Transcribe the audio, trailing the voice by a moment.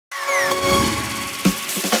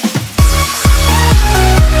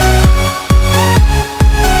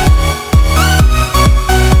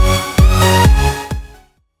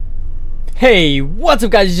Hey, what's up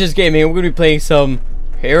guys, it's JustGaming. We're going to be playing some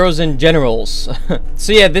Heroes and Generals.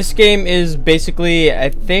 So yeah, this game is basically, I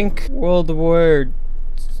think, World War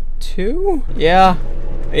II? Yeah,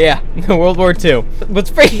 World War II. What's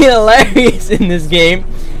freaking hilarious in this game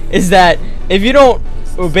is that if you don't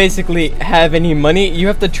basically have any money, you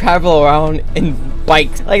have to travel around in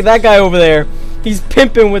bikes. Like that guy over there, he's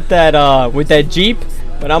pimping with that Jeep,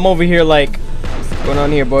 but I'm over here like, what's going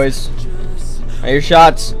on here, boys? I hear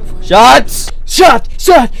shots. Shots! Shot!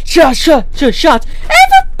 Shot! Shot! Shot! Shot! Shot!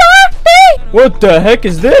 Everybody! What the heck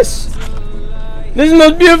is this? This is the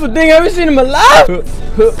most beautiful thing I've ever seen in my life!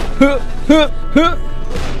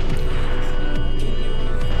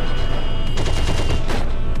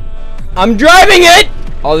 I'm driving it!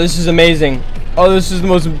 Oh, this is amazing. Oh, this is the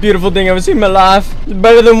most beautiful thing I've ever seen in my life. It's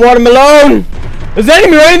better than watermelon! There's an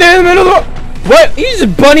enemy right there in the middle of the... What? He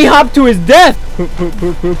just bunny hopped to his death!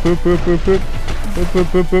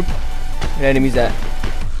 What enemy's that?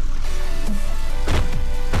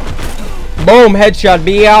 Boom! Headshot!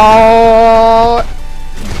 Be out!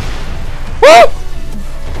 Woo!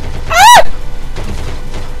 Ah!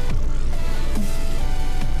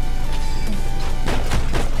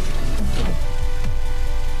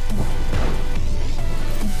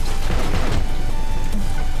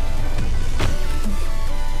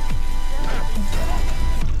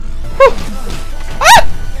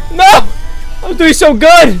 No! I was doing so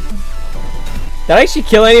good! Did I actually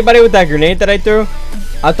kill anybody with that grenade that I threw?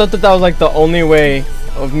 I thought that was like the only way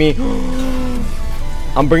of me.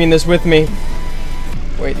 I'm bringing this with me.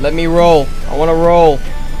 Wait, let me roll. I want to roll.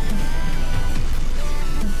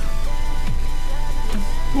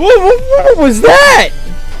 What was that?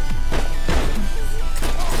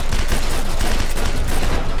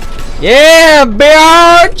 Yeah,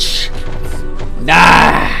 bitch!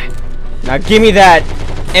 Nah. Now give me that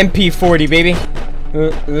MP40, baby.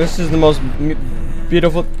 This is the most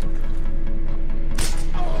beautiful.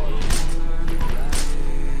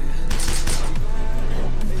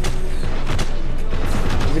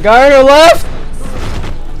 There's a guy on our left.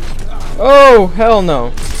 Oh, hell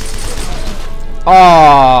no.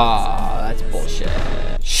 Ah, that's bullshit.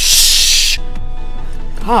 Shh.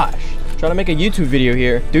 Gosh. Trying to make a YouTube video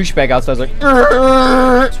here. Douchebag outside's like,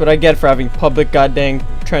 that's what I get for having public goddamn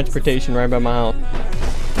transportation right by my house.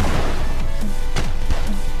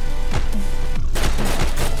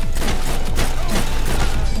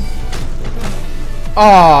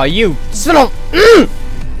 Oh, you son of...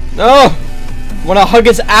 No! I want to hug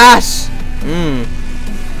his ass! I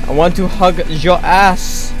want to hug your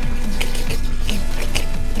ass.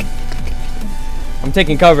 I'm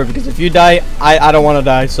taking cover because if you die, I don't want to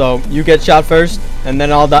die. So you get shot first, and then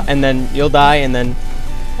I'll die, and then you'll die, and then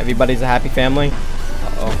everybody's a happy family.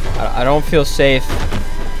 Uh-oh. I don't feel safe.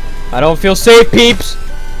 I don't feel safe, peeps!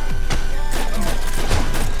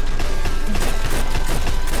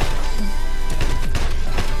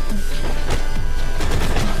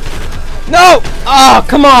 No! Oh,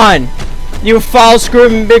 come on! You foul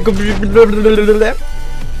screaming big. That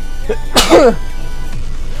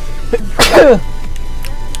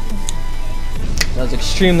was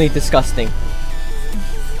extremely disgusting.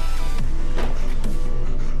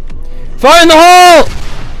 Fire in the hole!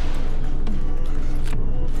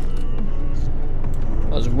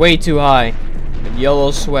 That was way too high.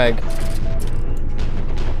 Yellow swag.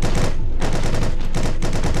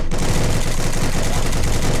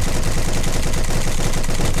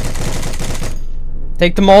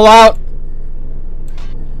 Take them all out.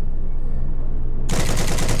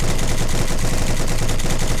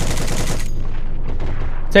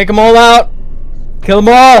 Take them all out. Kill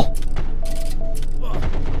them all.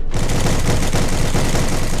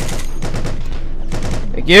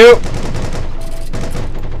 Thank you.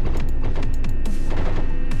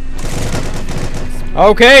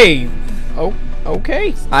 Okay. Oh,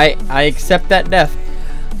 okay. I accept that death.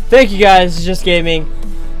 Thank you guys. It's Just Gaming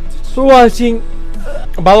for watching.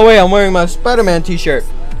 By the way, I'm wearing my Spider-Man t-shirt.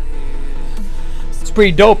 It's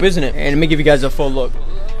pretty dope, isn't it? And let me give you guys a full look.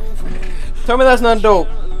 Tell me that's not dope.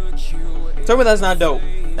 Tell me that's not dope.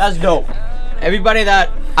 That's dope. Everybody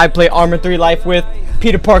that I play Armor 3 Life with,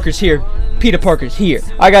 Peter Parker's here. Peter Parker's here.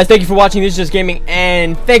 Alright guys, thank you for watching. This is Just Gaming,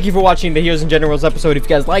 and thank you for watching the Heroes and Generals episode. If you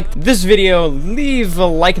guys liked this video, leave a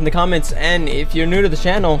like in the comments, and if you're new to the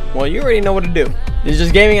channel, well, you already know what to do. This is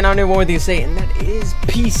Just Gaming, and I don't know one more thing to say, and that is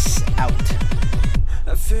peace out.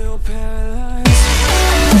 I feel paralyzed.